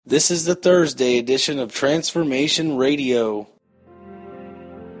This is the Thursday edition of Transformation Radio.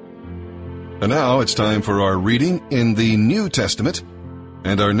 And now it's time for our reading in the New Testament.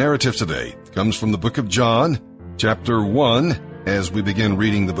 And our narrative today comes from the book of John, chapter 1. As we begin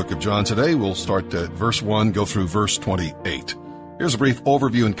reading the book of John today, we'll start at verse 1, go through verse 28. Here's a brief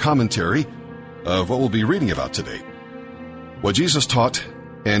overview and commentary of what we'll be reading about today. What Jesus taught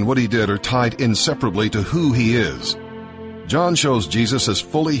and what he did are tied inseparably to who he is. John shows Jesus as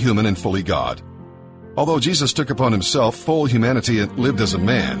fully human and fully God. Although Jesus took upon himself full humanity and lived as a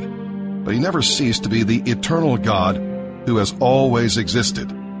man, but he never ceased to be the eternal God who has always existed,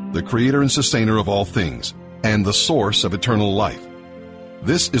 the creator and sustainer of all things, and the source of eternal life.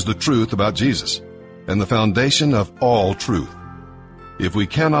 This is the truth about Jesus, and the foundation of all truth. If we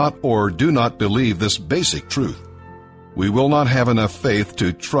cannot or do not believe this basic truth, we will not have enough faith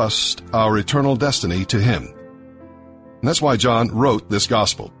to trust our eternal destiny to him. And that's why John wrote this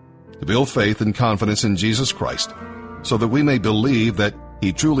gospel, to build faith and confidence in Jesus Christ, so that we may believe that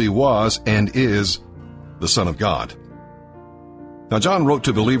he truly was and is the Son of God. Now, John wrote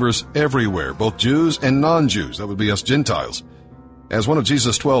to believers everywhere, both Jews and non-Jews, that would be us Gentiles. As one of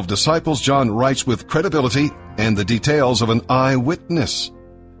Jesus' 12 disciples, John writes with credibility and the details of an eyewitness.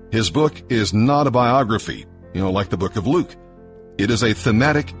 His book is not a biography, like the book of Luke. It is a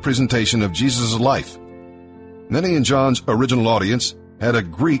thematic presentation of Jesus' life. Many in John's original audience had a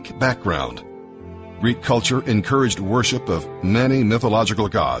Greek background. Greek culture encouraged worship of many mythological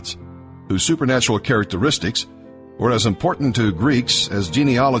gods, whose supernatural characteristics were as important to Greeks as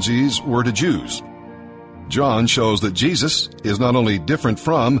genealogies were to Jews. John shows that Jesus is not only different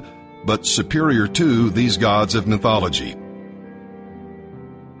from, but superior to these gods of mythology.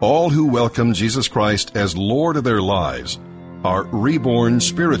 All who welcome Jesus Christ as Lord of their lives are reborn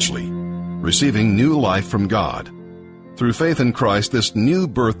spiritually, receiving new life from God. Through faith in Christ, this new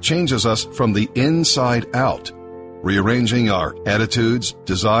birth changes us from the inside out, rearranging our attitudes,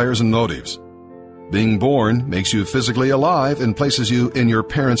 desires, and motives. Being born makes you physically alive and places you in your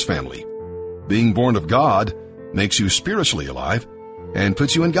parents' family. Being born of God makes you spiritually alive and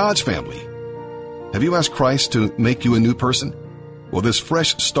puts you in God's family. Have you asked Christ to make you a new person? Well, this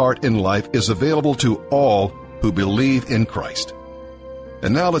fresh start in life is available to all who believe in Christ.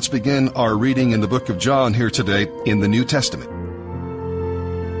 And now let's begin our reading in the book of John here today in the New Testament.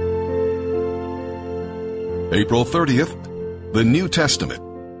 April 30th, the New Testament.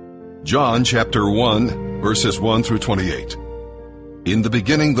 John chapter 1, verses 1 through 28. In the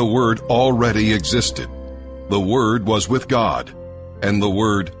beginning the Word already existed. The Word was with God, and the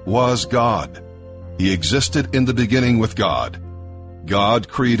Word was God. He existed in the beginning with God. God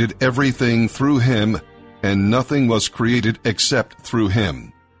created everything through him, and nothing was created except through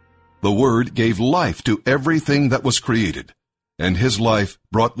him. The Word gave life to everything that was created, and his life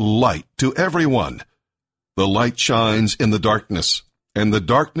brought light to everyone. The light shines in the darkness, and the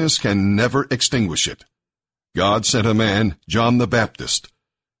darkness can never extinguish it. God sent a man, John the Baptist,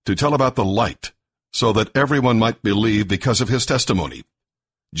 to tell about the light, so that everyone might believe because of his testimony.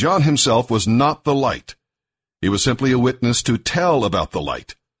 John himself was not the light. He was simply a witness to tell about the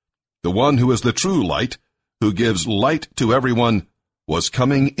light. The one who is the true light, who gives light to everyone, was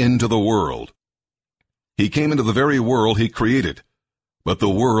coming into the world. He came into the very world he created, but the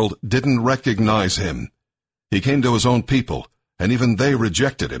world didn't recognize him. He came to his own people, and even they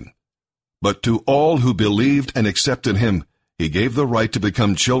rejected him. But to all who believed and accepted him, he gave the right to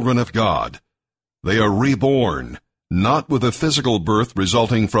become children of God. They are reborn, not with a physical birth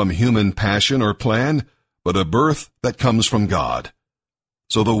resulting from human passion or plan, but a birth that comes from God.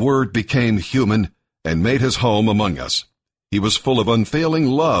 So the Word became human and made his home among us. He was full of unfailing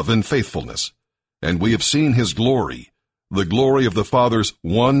love and faithfulness, and we have seen his glory, the glory of the Father's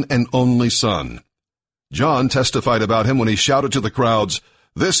one and only Son. John testified about him when he shouted to the crowds,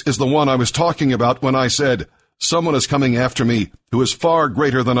 "This is the one I was talking about when I said, 'Someone is coming after me who is far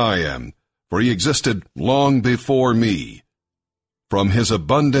greater than I am, for he existed long before me.'" From his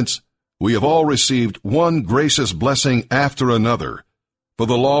abundance, we have all received one gracious blessing after another. For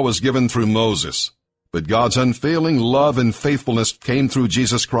the law was given through Moses, but God's unfailing love and faithfulness came through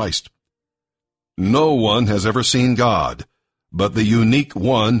Jesus Christ. No one has ever seen God, but the unique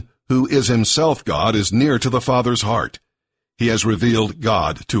one who is himself God is near to the Father's heart. He has revealed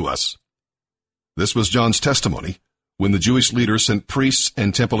God to us. This was John's testimony when the Jewish leaders sent priests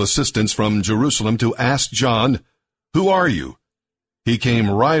and temple assistants from Jerusalem to ask John, "Who are you?" He came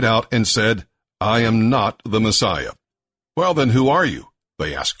right out and said, "I am not the Messiah." "Well, then who are you?"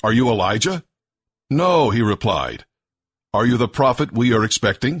 they asked. "Are you Elijah?" "No," he replied. "Are you the prophet we are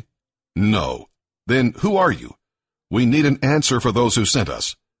expecting?" "No." "Then who are you? We need an answer for those who sent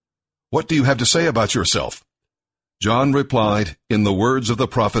us. What do you have to say about yourself?" John replied in the words of the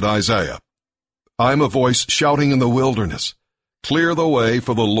prophet Isaiah, "I'm a voice shouting in the wilderness, 'Clear the way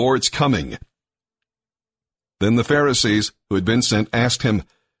for the Lord's coming.'" Then the Pharisees who had been sent asked him,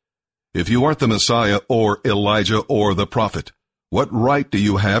 "If you aren't the Messiah or Elijah or the prophet, what right do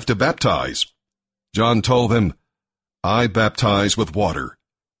you have to baptize?" John told them, "I baptize with water,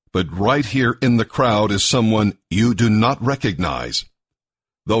 but right here in the crowd is someone you do not recognize.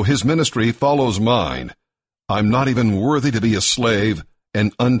 Though his ministry follows mine, I'm not even worthy to be a slave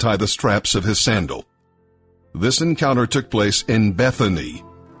and untie the straps of his sandal." This encounter took place in Bethany,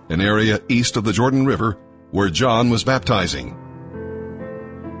 an area east of the Jordan River where John was baptizing.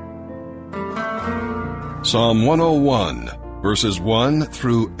 Psalm 101, verses 1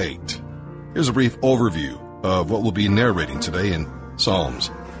 through 8. Here's a brief overview of what we'll be narrating today in Psalms.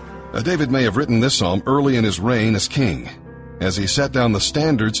 David may have written this psalm early in his reign as king, as he set down the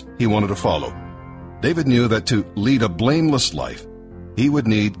standards he wanted to follow. David knew that to lead a blameless life, he would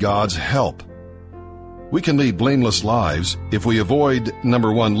need God's help. We can lead blameless lives if we avoid,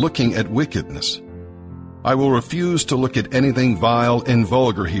 number 1, looking at wickedness. "I will refuse to look at anything vile and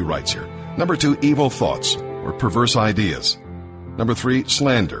vulgar," he writes here. Number 2, evil thoughts or perverse ideas. Number 3,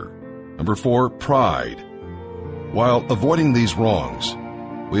 slander. Number 4, pride. While avoiding these wrongs,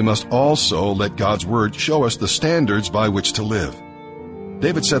 we must also let God's Word show us the standards by which to live.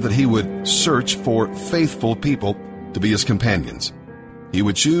 David said that he would search for faithful people to be his companions. He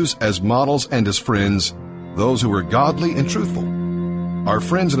would choose as models and as friends those who are godly and truthful. Our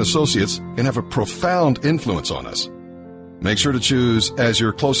friends and associates can have a profound influence on us. Make sure to choose as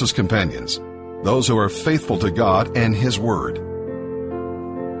your closest companions those who are faithful to God and His Word.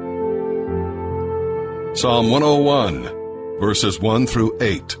 Psalm 101, verses 1 through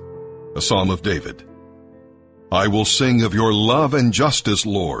 8, a psalm of David. "I will sing of your love and justice,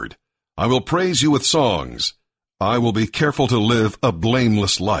 Lord. I will praise you with songs. I will be careful to live a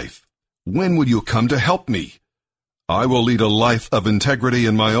blameless life. When will you come to help me? I will lead a life of integrity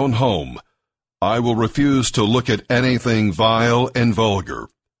in my own home. I will refuse to look at anything vile and vulgar.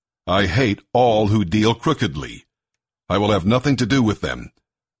 I hate all who deal crookedly. I will have nothing to do with them.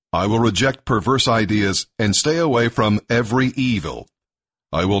 I will reject perverse ideas and stay away from every evil.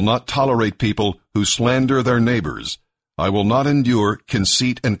 I will not tolerate people who slander their neighbors. I will not endure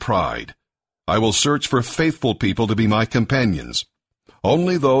conceit and pride. I will search for faithful people to be my companions.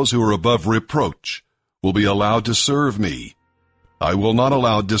 Only those who are above reproach will be allowed to serve me. I will not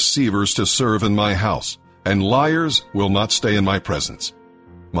allow deceivers to serve in my house, and liars will not stay in my presence.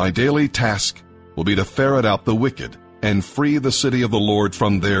 My daily task will be to ferret out the wicked and free the city of the Lord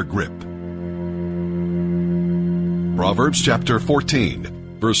from their grip." Proverbs chapter 14,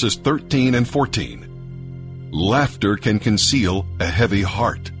 verses 13 and 14. "Laughter can conceal a heavy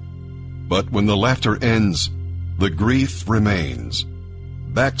heart, but when the laughter ends, the grief remains.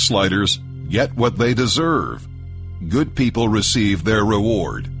 Backsliders get what they deserve. Good people receive their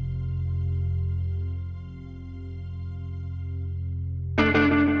reward."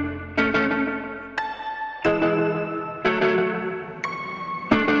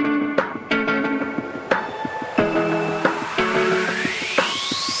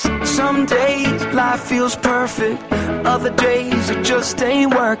 Some days life feels perfect, other days it just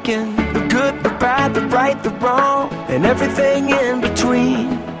ain't working. The good, the bad, the right, the wrong, and everything in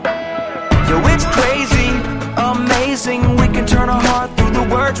between. Yo, it's crazy, amazing, we can turn our heart through the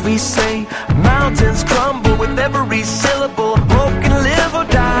words we say. Mountains crumble with every syllable, hope can live or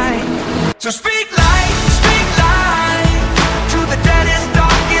die. So speak life to the deadest,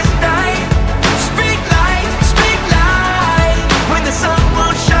 darkest night. Speak life, when the sun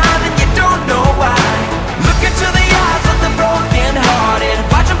won't shine and you don't know why. Look into the eyes of the broken hearted,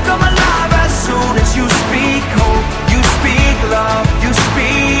 watch them come alive as soon as you speak hope, you speak love, you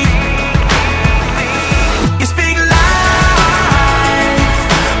speak. You speak life,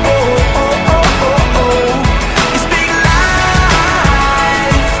 oh, oh, oh, oh, oh. You speak life,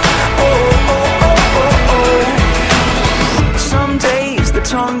 oh, oh, oh, oh, oh. Some days the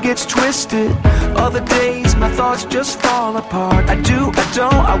tongue gets twisted, other days my thoughts just fall apart. I do, I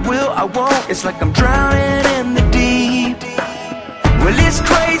don't, I will, I won't. It's like I'm drowning in the deep. Well, it's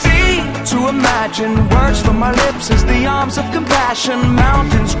crazy to imagine words from my lips as the arms of compassion.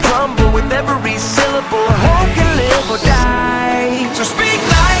 Mountains crumble with every syllable, hope can live or die. So speak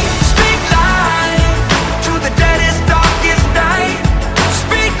life to the deadest, darkest night.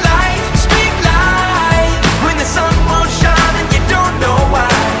 Speak life, when the sun won't shine and you don't know why.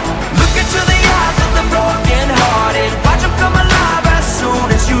 Look into the eyes of the broken hearted, watch them come alive as soon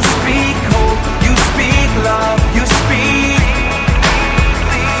as you speak hope, you speak love, you speak.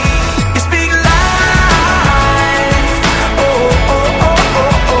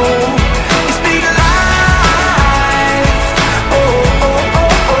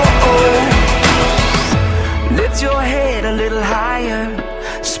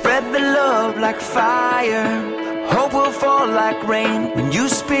 like fire. Hope will fall like rain when you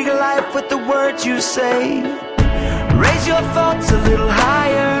speak life with the words you say. Raise your thoughts a little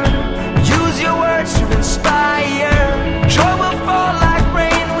higher. Use your words to inspire. Joy will fall like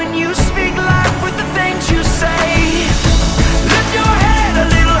rain when you speak life with the things you say. Lift your head a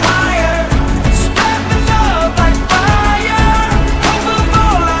little higher. Spread the love like fire. Hope will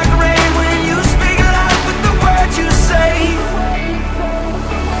fall like rain when you speak life with the words you say.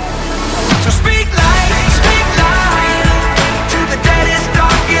 So speak life to the deadest,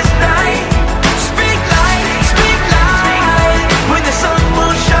 darkest night. Speak life when the sun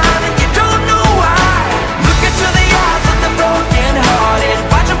will shine and you don't know why. Look into the eyes of the broken hearted.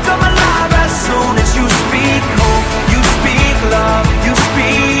 Watch them come alive as soon as you speak hope. You speak love, you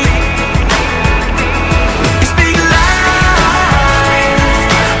speak life.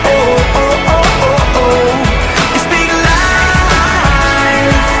 Oh, oh, oh, oh, oh. You speak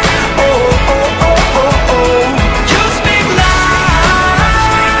life. Oh, oh, oh, oh, oh. You speak life.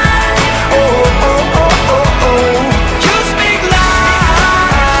 Oh, oh, oh, oh, oh. You speak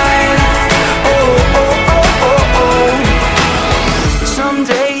life. Oh, oh, oh, oh, oh. Some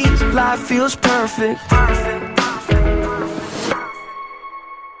days life feels perfect.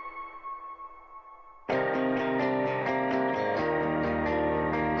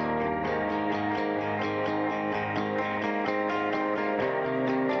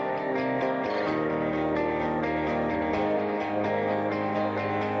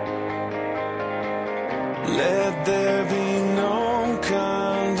 Let there be no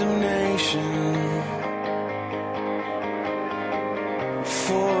condemnation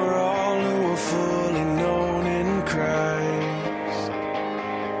for all who are fully known in Christ.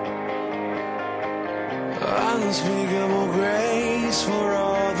 Unspeakable grace for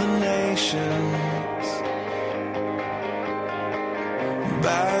all the nations,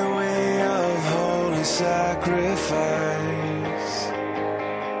 by way of holy sacrifice.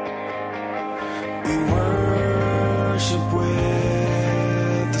 We worship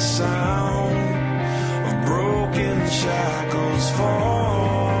with the sound of broken shackles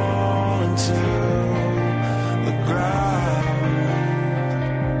falling to the ground.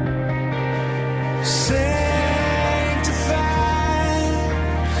 Sanctified,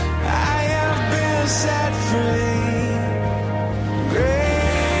 I have been set free.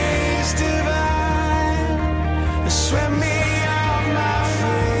 Grace divine has swept me off my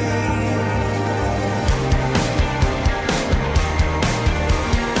feet.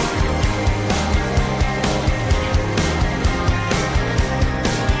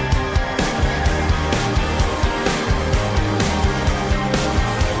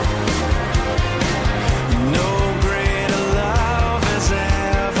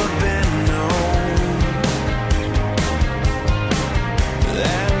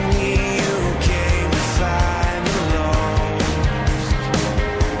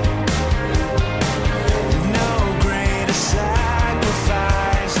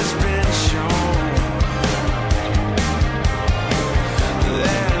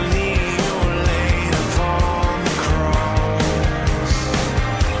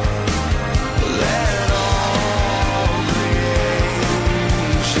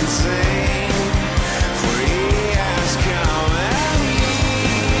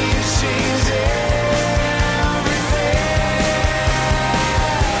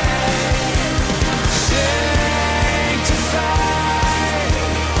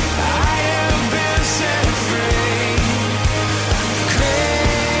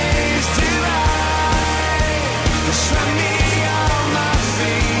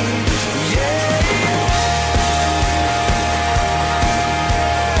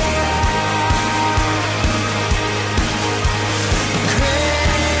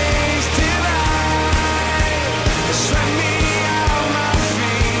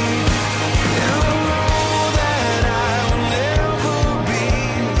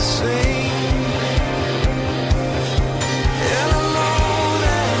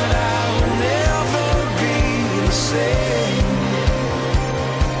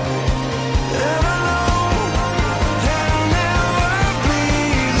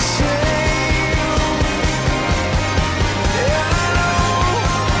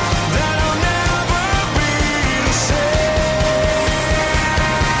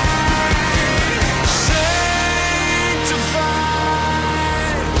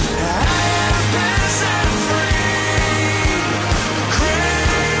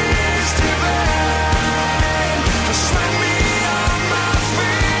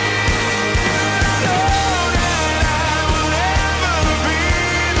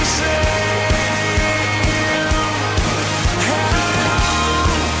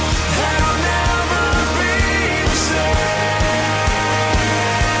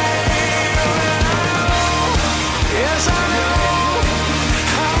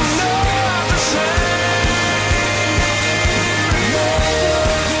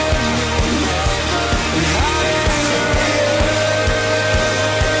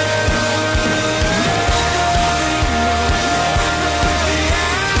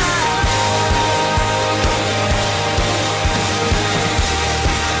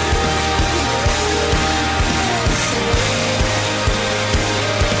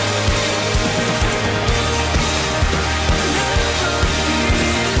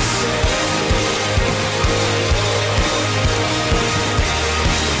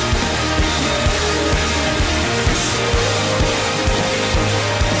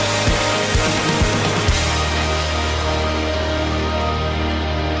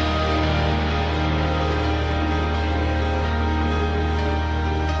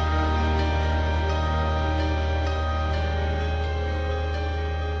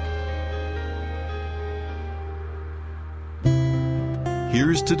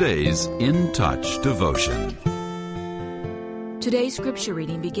 Here's today's In Touch devotion. Today's scripture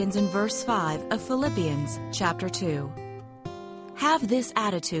reading begins in verse 5 of Philippians chapter 2. Have this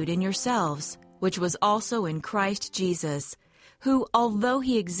attitude in yourselves, which was also in Christ Jesus, who, although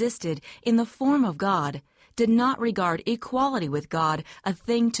he existed in the form of God, did not regard equality with God a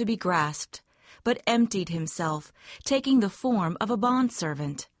thing to be grasped, but emptied himself, taking the form of a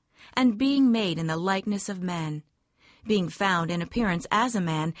bondservant, and being made in the likeness of men. Being found in appearance as a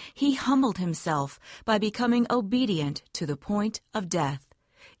man, he humbled himself by becoming obedient to the point of death,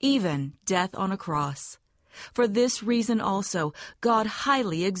 even death on a cross. For this reason also God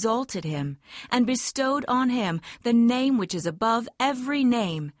highly exalted him, and bestowed on him the name which is above every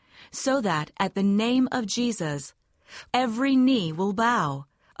name, so that at the name of Jesus every knee will bow,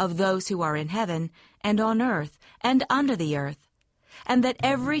 of those who are in heaven and on earth and under the earth, and that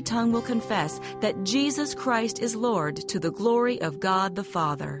every tongue will confess that Jesus Christ is Lord, to the glory of God the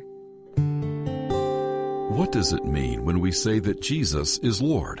Father. What does it mean when we say that Jesus is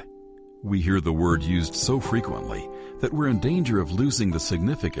Lord? We hear the word used so frequently that we're in danger of losing the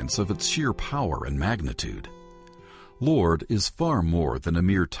significance of its sheer power and magnitude. Lord is far more than a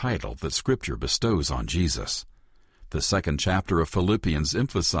mere title that Scripture bestows on Jesus. The second chapter of Philippians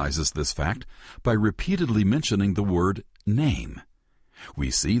emphasizes this fact by repeatedly mentioning the word name.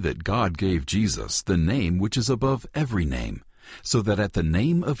 We see that God gave Jesus the name which is above every name, so that at the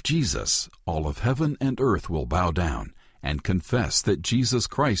name of Jesus all of heaven and earth will bow down and confess that Jesus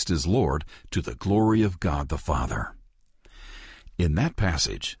Christ is Lord, to the glory of God the Father. In that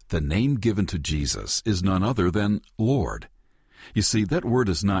passage, the name given to Jesus is none other than Lord. You see, that word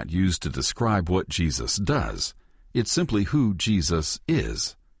is not used to describe what Jesus does. It's simply who Jesus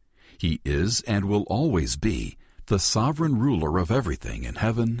is. He is and will always be the sovereign ruler of everything in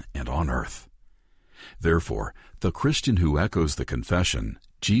heaven and on earth. Therefore, the Christian who echoes the confession,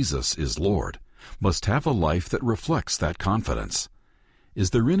 Jesus is Lord, must have a life that reflects that confidence. Is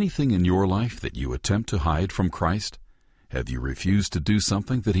there anything in your life that you attempt to hide from Christ? Have you refused to do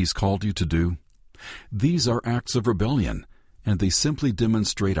something that He's called you to do? These are acts of rebellion, and they simply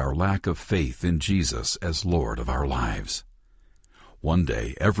demonstrate our lack of faith in Jesus as Lord of our lives. One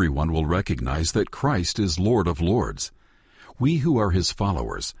day, everyone will recognize that Christ is Lord of Lords. We who are His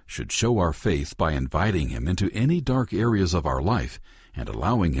followers should show our faith by inviting Him into any dark areas of our life and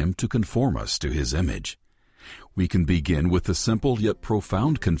allowing Him to conform us to His image. We can begin with the simple yet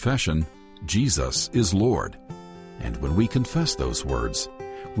profound confession, Jesus is Lord. And when we confess those words,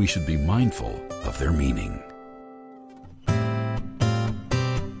 we should be mindful of their meaning.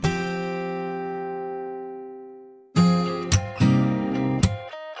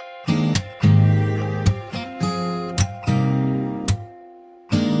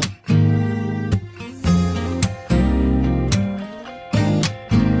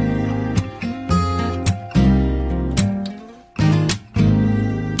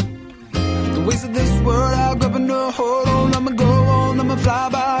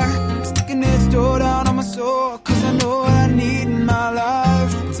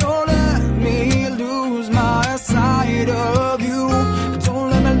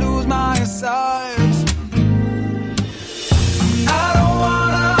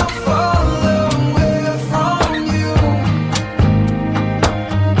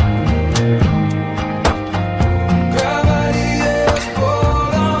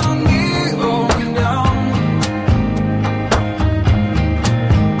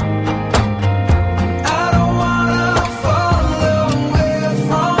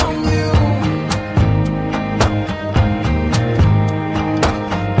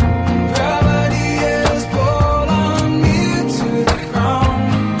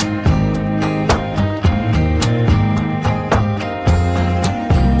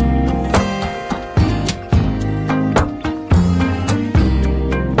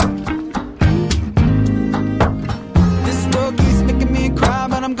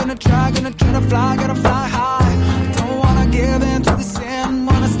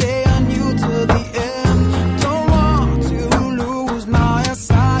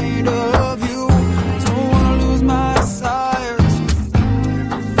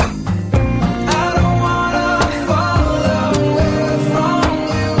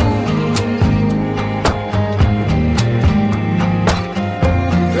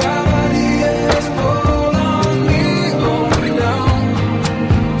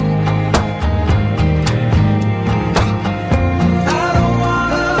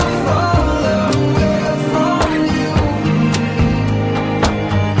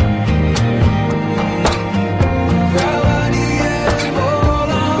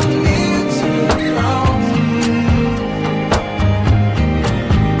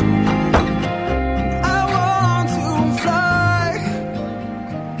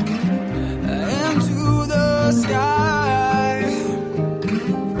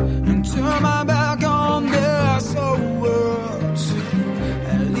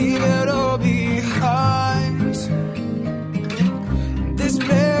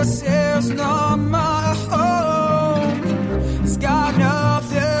 this is not my home. It's got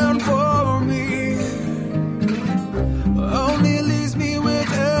nothing for me, only leaves me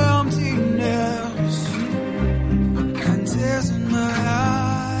with emptiness and tears in my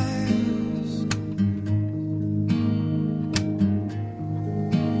eyes.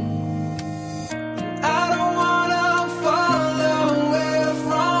 I don't wanna fall away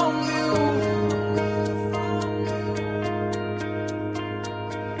from you.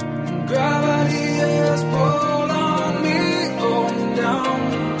 Gravity has pulled on me, on down.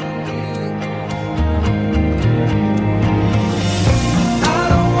 I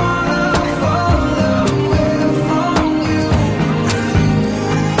don't wanna fall away from you.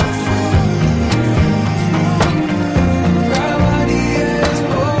 Gravity has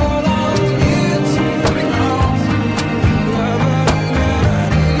pulled on me to the ground. Gravity.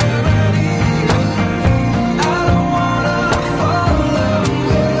 I don't wanna fall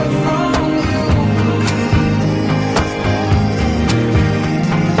away from you.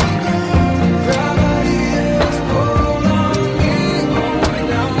 Gravity has pulled on me, on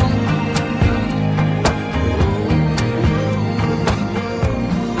down.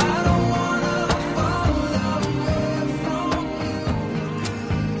 I don't wanna fall away from you.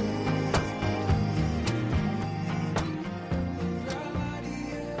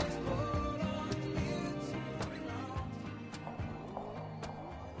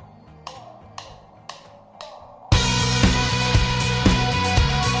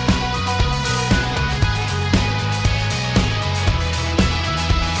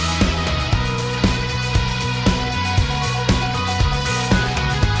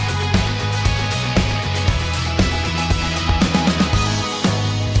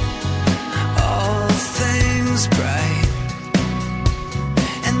 All things bright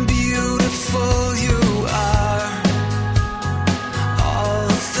and beautiful you are. All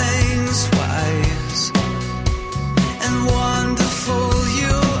things wise and wonderful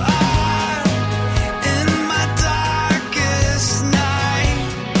you are. In my darkest night,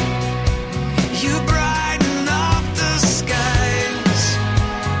 you brighten up the skies.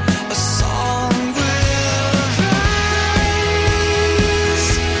 A song will rise.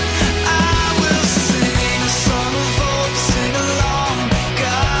 I will sing a song of hope, sing along.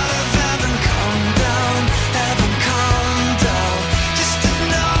 God of heaven, come down, just to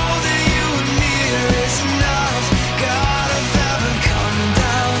know that you and me is enough. God of heaven, come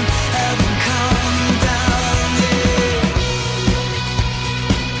down, yeah.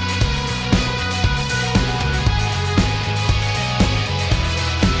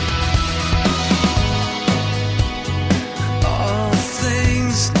 All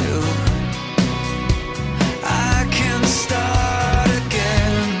things new, I can start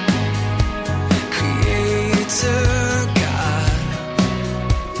again. Creator God,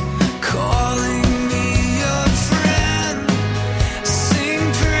 calling me your friend. Sing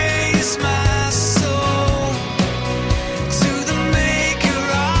praise my soul to the maker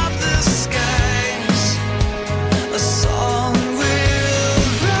of the skies. A song will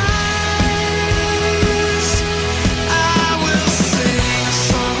rise. I will sing a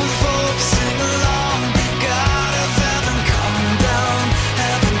song of hope, sing along. God of heaven, come down,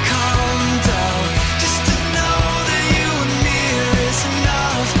 just to know that you and me is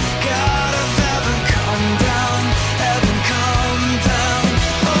enough. God of heaven, come down,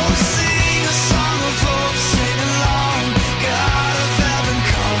 oh, sing a song of hope, sing along. God of heaven,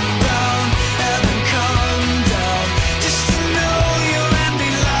 come down, just to know you and be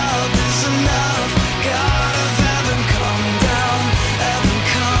loved is enough. God of heaven, come down,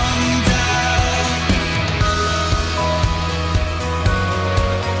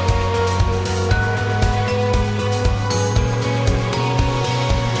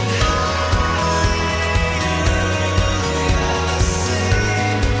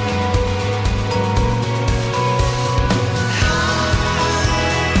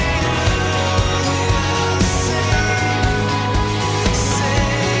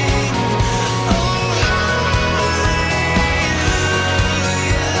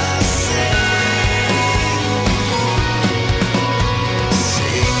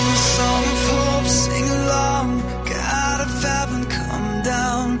 sing a song of hope, sing along. God of heaven,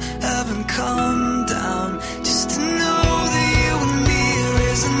 come down, just to know that you and me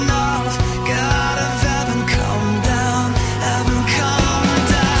is enough. God of heaven, come down,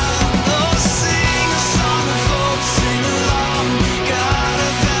 oh, sing a song of hope, sing along. God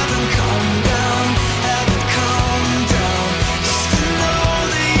of heaven, come down, just to know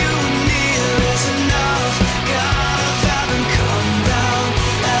that you and me is enough. God of heaven, come down,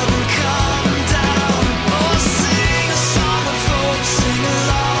 oh, sing a song of hope, sing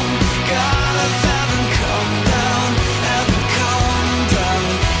along.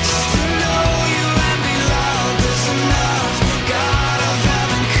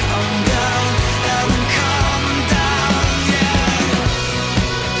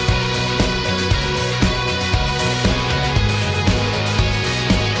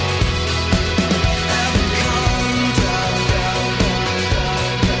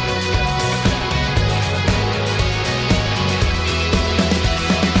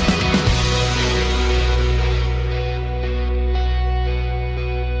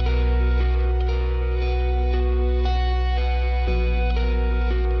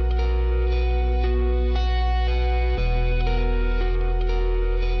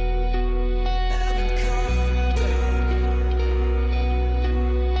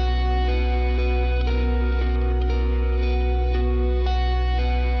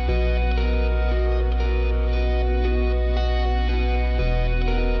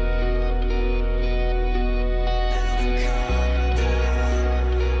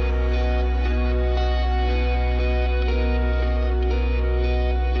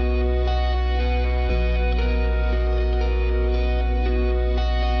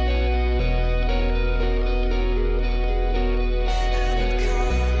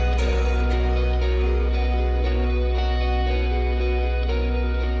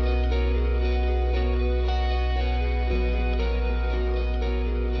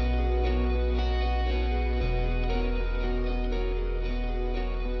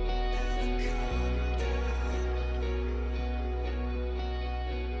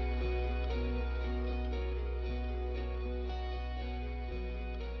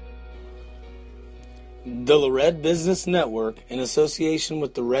 The Lored Business Network, in association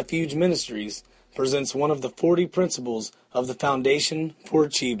with the Refuge Ministries, presents one of the 40 principles of the Foundation for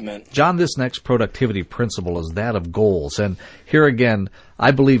Achievement. John, this next productivity principle is that of goals. And here again, I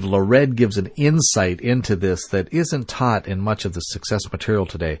believe Lored gives an insight into this that isn't taught in much of the success material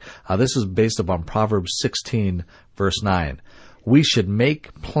today. This is based upon Proverbs 16, verse 9. We should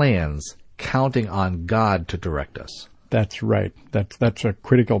make plans counting on God to direct us. That's right. That's a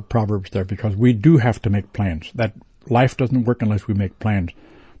critical Proverbs there, because we do have to make plans. That life doesn't work unless we make plans.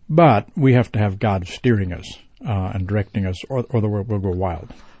 But we have to have God steering us and directing us, or the world will go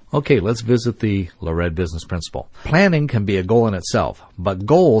wild. Okay, let's visit the Lored Business Principle. Planning can be a goal in itself, but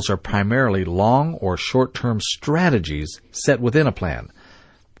goals are primarily long or short-term strategies set within a plan.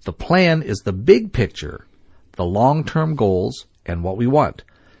 The plan is the big picture, the long-term goals, and what we want.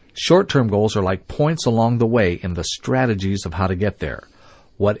 Short-term goals are like points along the way in the strategies of how to get there.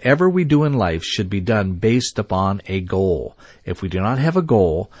 Whatever we do in life should be done based upon a goal. If we do not have a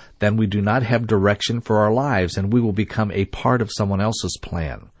goal, then we do not have direction for our lives, and we will become a part of someone else's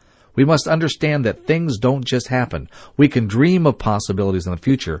plan. We must understand that things don't just happen. We can dream of possibilities in the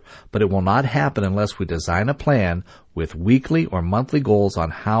future, but it will not happen unless we design a plan with weekly or monthly goals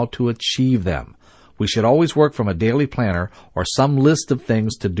on how to achieve them. We should always work from a daily planner or some list of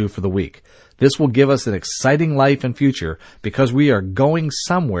things to do for the week. This will give us an exciting life and future because we are going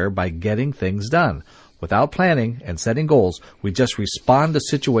somewhere by getting things done. Without planning and setting goals, we just respond to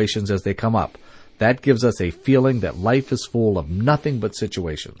situations as they come up. That gives us a feeling that life is full of nothing but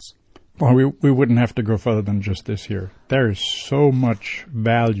situations. Well, we wouldn't have to go further than just this here. There is so much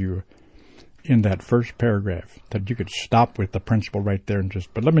value in that first paragraph that you could stop with the principle right there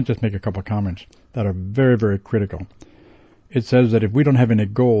but let me just make a couple of comments that are very, very critical. It says that if we don't have any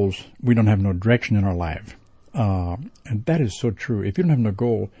goals, we don't have no direction in our life. And that is so true. If you don't have no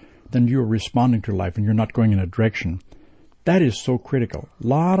goal, then you're responding to life and you're not going in a direction. That is so critical. A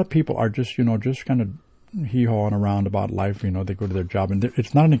lot of people are just kind of hee-hawing around about life. They go to their job and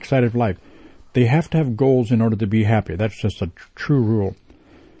it's not an exciting life. They have to have goals in order to be happy. That's just a true rule.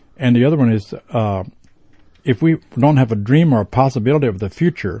 And the other one is, if we don't have a dream or a possibility of the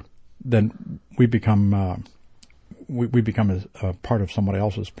future, then we become a part of somebody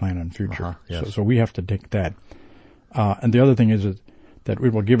else's plan and future. Yes. So we have to take that. And the other thing is that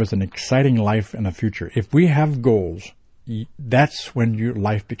it will give us an exciting life in the future. If we have goals, that's when your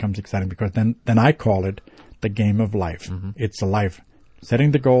life becomes exciting, because then I call it the game of life. Mm-hmm. It's a life. Setting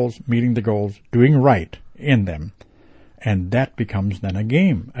the goals, meeting the goals, doing right in them. And that becomes then a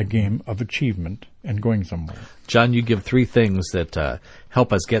game of achievement and going somewhere. John, you give 3 things that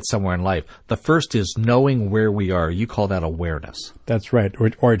help us get somewhere in life. The first is knowing where we are. You call that awareness. That's right.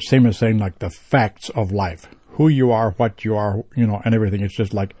 Or it's same as saying like the facts of life. Who you are, what you are, and everything. It's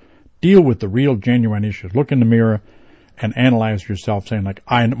just like deal with the real, genuine issues. Look in the mirror and analyze yourself, saying like,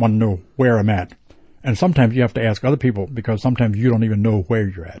 I want to know where I'm at. And sometimes you have to ask other people because sometimes you don't even know where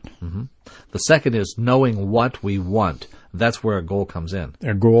you're at. Mm-hmm. The second is knowing what we want. That's where a goal comes in.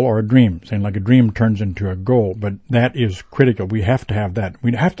 A goal or a dream. Saying like a dream turns into a goal, but that is critical. We have to have that.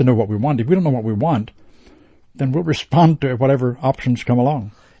 We have to know what we want. If we don't know what we want, then we'll respond to whatever options come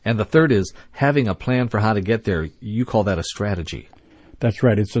along. And the third is having a plan for how to get there. You call that a strategy. That's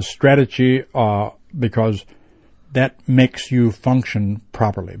right. It's a strategy because that makes you function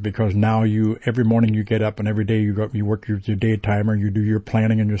properly, because now every morning you get up and every day you work your day timer, you do your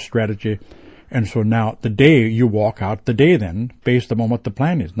planning and your strategy. And so now the day you walk out the day then based upon what the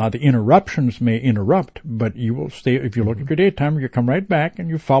plan is. Now the interruptions may interrupt, but you will stay, if you look at your day timer, you come right back and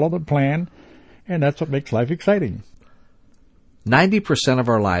you follow the plan, and that's what makes life exciting. 90% of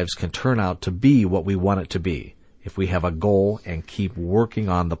our lives can turn out to be what we want it to be if we have a goal and keep working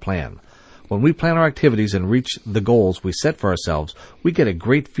on the plan. When we plan our activities and reach the goals we set for ourselves, we get a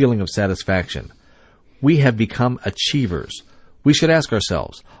great feeling of satisfaction. We have become achievers. We should ask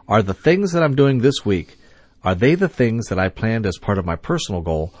ourselves, are the things that I'm doing this week, are they the things that I planned as part of my personal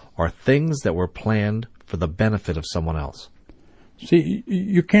goal, or things that were planned for the benefit of someone else? See,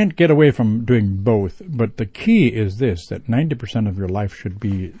 you can't get away from doing both, but the key is this, that 90% of your life should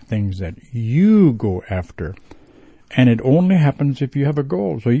be things that you go after. And it only happens if you have a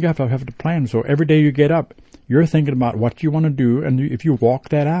goal. So you have to have the plan. So every day you get up, you're thinking about what you want to do. And if you walk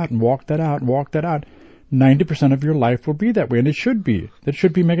that out and walk that out and walk that out, 90% of your life will be that way. And it should be. That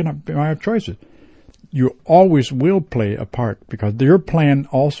should be making up our choices. You always will play a part because your plan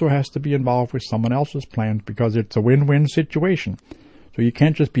also has to be involved with someone else's plans because it's a win-win situation. So you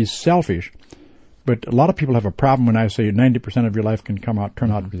can't just be selfish. But a lot of people have a problem when I say 90% of your life can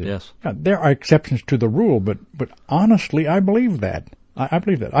turn out. Yes. Yeah, there are exceptions to the rule, but honestly, I believe that. I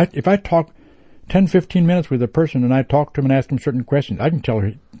believe that. If I talk 10, 15 minutes with a person and I talk to him and ask him certain questions, I can tell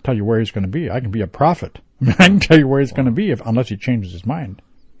you where he's going to be. I can be a prophet. I can tell you where he's going to be unless he changes his mind.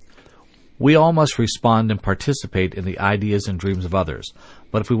 We all must respond and participate in the ideas and dreams of others.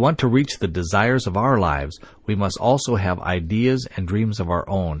 But if we want to reach the desires of our lives, we must also have ideas and dreams of our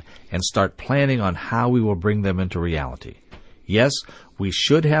own and start planning on how we will bring them into reality. Yes, we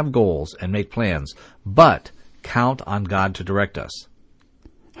should have goals and make plans, but count on God to direct us.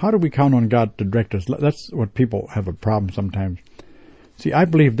 How do we count on God to direct us? That's what people have a problem sometimes. See, I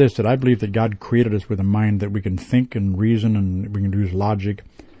believe that God created us with a mind that we can think and reason and we can use logic.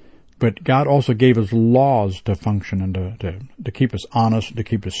 But God also gave us laws to function and to keep us honest, to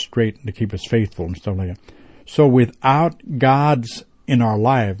keep us straight, and to keep us faithful and stuff like that. So without God's in our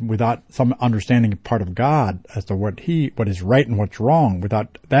life, without some understanding part of God as to what is right and what's wrong,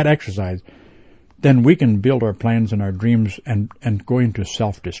 without that exercise, then we can build our plans and our dreams and go into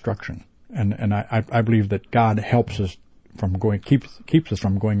self-destruction. And I believe that God helps us from keeps us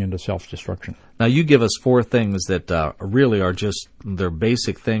from going into self-destruction. Now, you give us 4 things that really are they're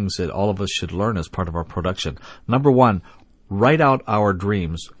basic things that all of us should learn as part of our production. Number 1, write out our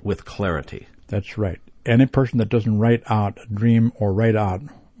dreams with clarity. That's right. Any person that doesn't write out a dream or write out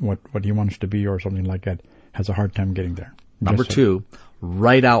what he wants to be or something like that has a hard time getting there. Number 2,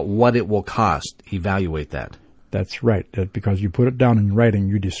 write out what it will cost. Evaluate that. That's right. Because you put it down in writing,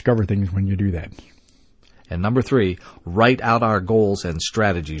 you discover things when you do that. And number 3, write out our goals and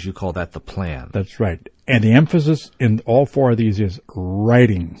strategies. You call that the plan. That's right. And the emphasis in all 4 of these is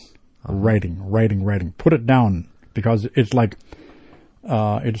writing. Writing. Put it down, because it's like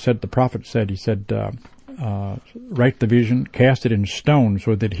the prophet said, he said, write the vision, cast it in stone,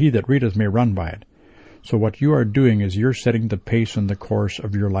 so that he that readeth may run by it. So what you are doing is you're setting the pace and the course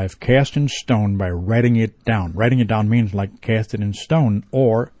of your life, cast in stone, by writing it down. Writing it down means like cast it in stone,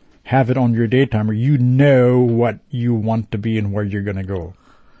 or have it on your daytimer. You know what you want to be and where you're going to go.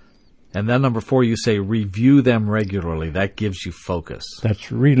 And then number 4, you say review them regularly. That gives you focus.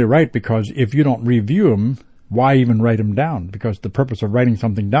 That's really right, because if you don't review them, why even write them down? Because the purpose of writing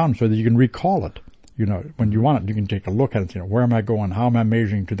something down so that you can recall it. You know, when you want it, you can take a look at it. You know, where am I going? How am I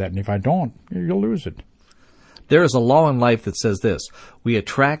measuring to that? And if I don't, you'll lose it. There is a law in life that says this: we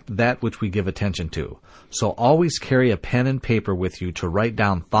attract that which we give attention to. So always carry a pen and paper with you to write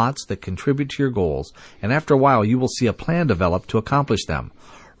down thoughts that contribute to your goals, and after a while you will see a plan develop to accomplish them.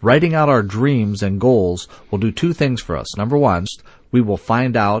 Writing out our dreams and goals will do 2 things for us. Number 1, we will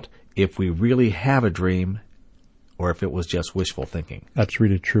find out if we really have a dream or if it was just wishful thinking. That's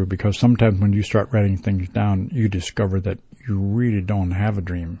really true, because sometimes when you start writing things down, you discover that you really don't have a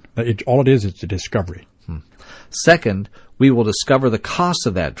dream. All it is a discovery. Second, we will discover the cost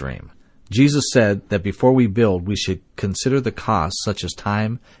of that dream. Jesus said that before we build, we should consider the costs, such as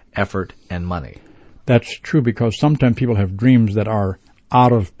time, effort, and money. That's true, because sometimes people have dreams that are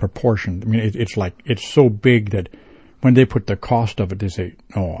out of proportion. I mean, it's so big that when they put the cost of it, they say,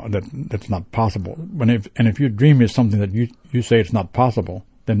 "Oh, that's not possible." If your dream is something that you say it's not possible,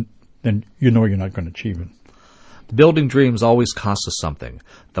 then you know you're not going to achieve it. Building dreams always costs us something.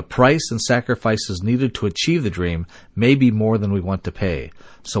 The price and sacrifices needed to achieve the dream may be more than we want to pay.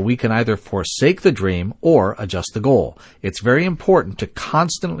 So we can either forsake the dream or adjust the goal. It's very important to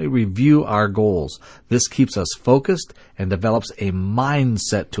constantly review our goals. This keeps us focused and develops a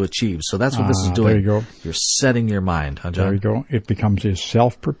mindset to achieve. So that's what this is doing. There you go. You're setting your mind, huh, John? There you go. It becomes a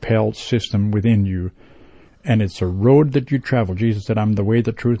self-propelled system within you. And it's a road that you travel. Jesus said, "I'm the way,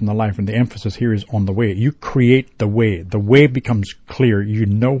 the truth, and the life." And the emphasis here is on the way. You create the way. The way becomes clear. You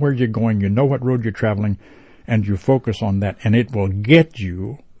know where you're going. You know what road you're traveling. And you focus on that. And it will get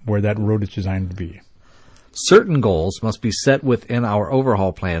you where that road is designed to be. Certain goals must be set within our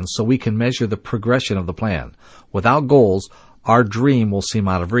overhaul plan so we can measure the progression of the plan. Without goals, our dream will seem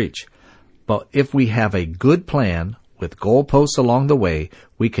out of reach. But if we have a good plan with goalposts along the way,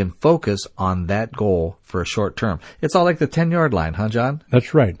 we can focus on that goal for a short term. It's all like the 10-yard line, huh, John?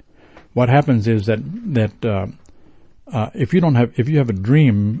 That's right. What happens is that if you have a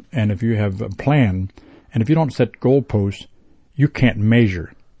dream and if you have a plan, and if you don't set goalposts, you can't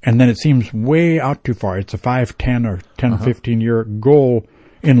measure. And then it seems way out too far. It's a 5, 10, or 10, 15-year goal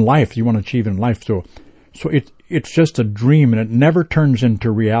in life you want to achieve in life. So it's just a dream, and it never turns into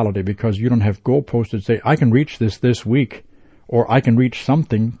reality because you don't have goalposts that say, I can reach this week, or I can reach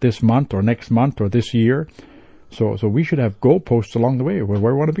something this month or next month or this year. So we should have goalposts along the way where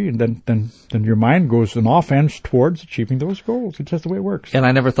we want to be, and then your mind goes in offense towards achieving those goals. It's just the way it works. And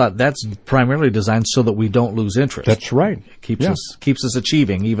I never thought that's primarily designed so that we don't lose interest. That's right. It keeps us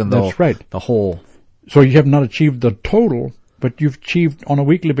achieving, even though that's right. the whole. So you have not achieved the total, but you've achieved on a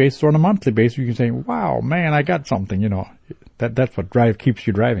weekly basis or on a monthly basis. You can say, wow, man, I got something, That's what keeps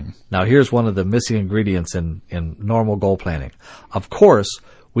you driving. Now, here's one of the missing ingredients in normal goal planning. Of course,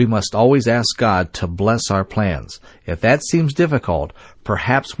 we must always ask God to bless our plans. If that seems difficult,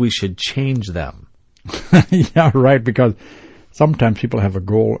 perhaps we should change them. Yeah, right, because sometimes people have a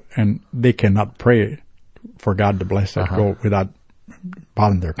goal and they cannot pray for God to bless that goal without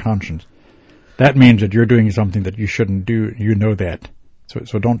bothering their conscience. That means that you're doing something that you shouldn't do. You know that.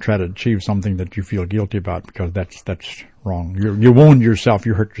 So don't try to achieve something that you feel guilty about, because that's wrong. You wound yourself.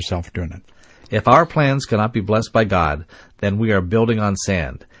 You hurt yourself doing it. If our plans cannot be blessed by God, then we are building on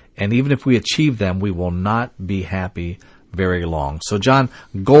sand. And even if we achieve them, we will not be happy very long. So, John,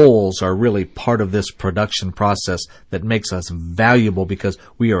 goals are really part of this production process that makes us valuable because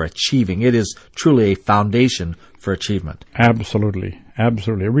we are achieving. It is truly a foundation for achievement. Absolutely.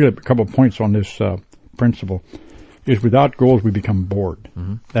 Absolutely. Really, a couple of points on this principle is without goals, we become bored.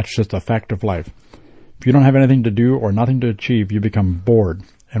 Mm-hmm. That's just a fact of life. If you don't have anything to do or nothing to achieve, you become bored.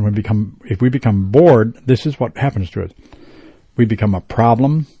 And if we become bored, this is what happens to us. We become a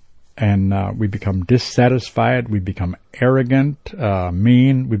problem, and we become dissatisfied. We become arrogant,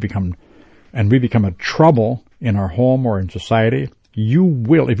 mean. We become a trouble in our home or in society. You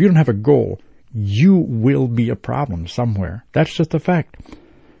will, if you don't have a goal, you will be a problem somewhere. That's just a fact.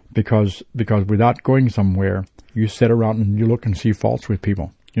 Because without going somewhere, you sit around and you look and see faults with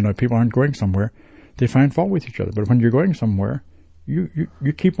people. If people aren't going somewhere, they find fault with each other. But when you're going somewhere, you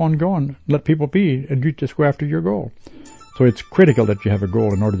keep on going, let people be, and you just go after your goal. So it's critical that you have a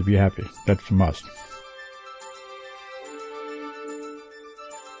goal in order to be happy. That's a must.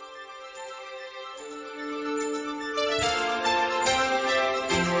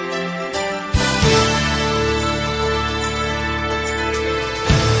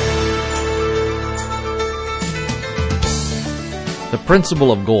 The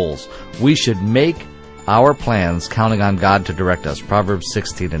principle of goals. We should make our plans counting on God to direct us. Proverbs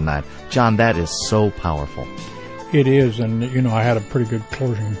 16:9. John, that is so powerful. It is, and I had a pretty good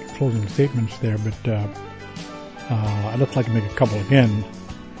closing statements there, but I'd just like to make a couple again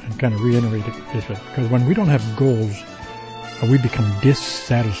and kind of reiterate it, because when we don't have goals, we become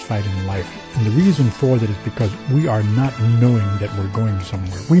dissatisfied in life. And the reason for that is because we are not knowing that we're going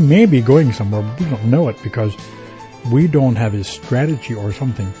somewhere. We may be going somewhere, but we don't know it because we don't have a strategy or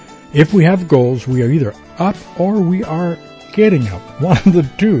something. If we have goals, we are either up or we are getting up. One of the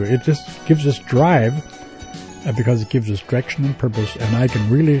two. It just gives us drive because it gives us direction and purpose. And I can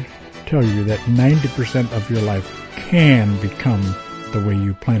really tell you that 90% of your life can become the way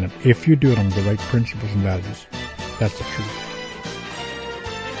you plan it if you do it on the right principles and values. That's the truth.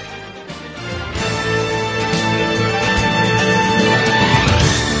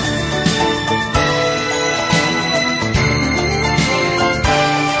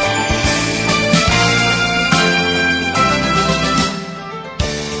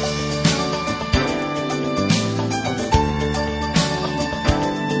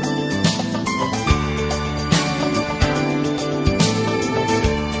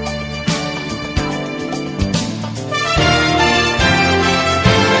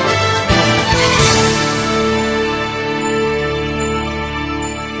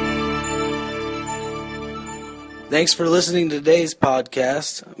 Thanks for listening to today's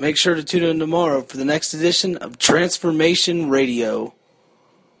podcast. Make sure to tune in tomorrow for the next edition of Transformation Radio.